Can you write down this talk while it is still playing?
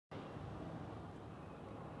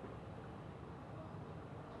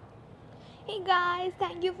Hey guys,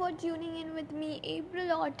 thank you for tuning in with me,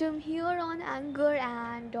 April Autumn, here on Anchor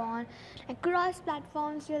and on across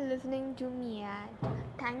platforms you're listening to me at.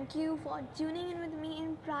 Thank you for tuning in with me.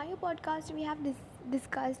 In prior podcast, we have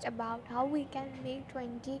discussed about how we can make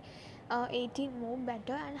 2018 more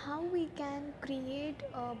better and how we can create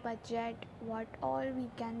a budget, what all we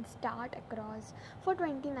can start across for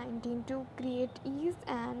 2019 to create ease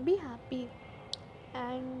and be happy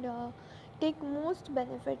and take most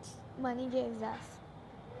benefits money gives us.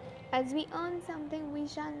 As we earn something, we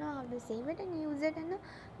shall know how to save it and use it in a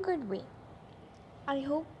good way. I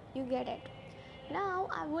hope you get it. Now,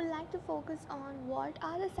 I would like to focus on what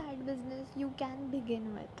are the side business you can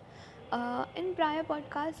begin with. In prior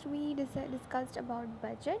podcast, we discussed about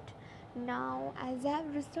budget. Now, as I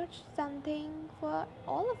have researched something for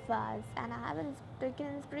all of us, and I have taken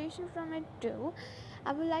inspiration from it too,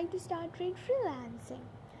 I would like to start freelancing.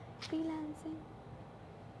 Freelancing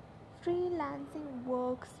freelancing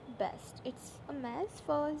works best. It's a mess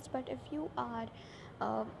first, but if you are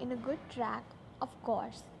in a good track, of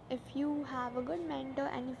course, if you have a good mentor,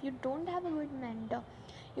 and if you don't have a good mentor,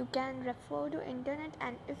 you can refer to internet,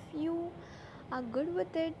 and if you are good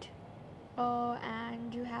with it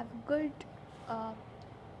and you have good uh,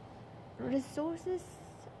 resources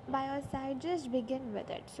by your side, just begin with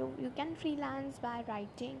it. So you can freelance by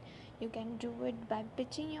writing, you can do it by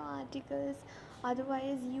pitching your articles.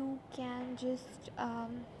 Otherwise you can just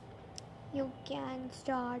you can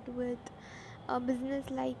start with a business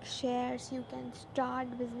like shares, you can start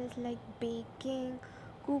business like baking,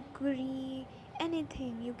 cookery,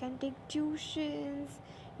 anything. You can take tuitions,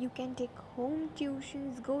 you can take home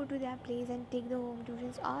tuitions, go to their place and take the home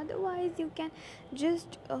tuitions. Otherwise you can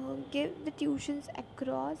just give the tuitions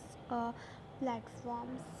across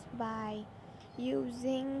platforms by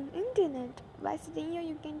using internet. By sitting here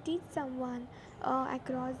you can teach someone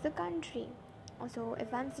across the country. So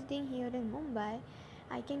if I'm sitting here in Mumbai,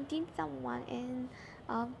 I can teach someone in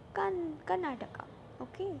Karnataka.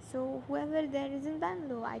 Okay, so whoever there is in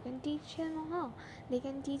Bangalore, I can teach him or her. They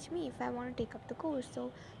can teach me if I want to take up the course.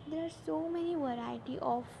 So there are so many variety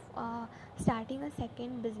of starting a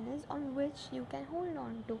second business on which you can hold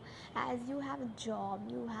on to. As you have a job,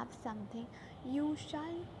 you have something, you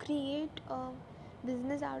shall create a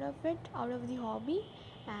business out of it, out of the hobby,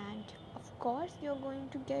 and of course you're going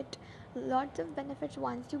to get lots of benefits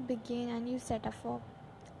once you begin and you set up for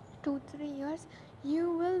 2-3 years.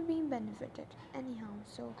 You will be benefited anyhow.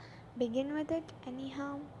 So begin with it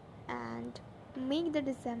anyhow and make the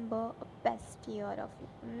December a best year of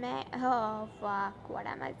oh fuck, what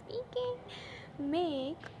am I speaking?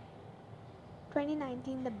 Make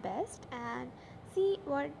 2019 the best and see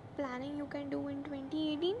what planning you can do in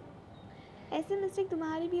 2018. ऐसे mistake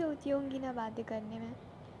तुम्हारी भी होती होंगी ना बातें करने में,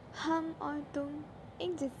 हम और तुम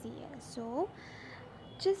एक जैसी है. So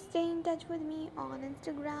just stay in touch with me on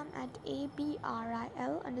Instagram at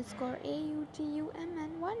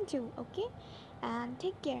april_autumn12, okay? And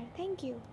take care. Thank you.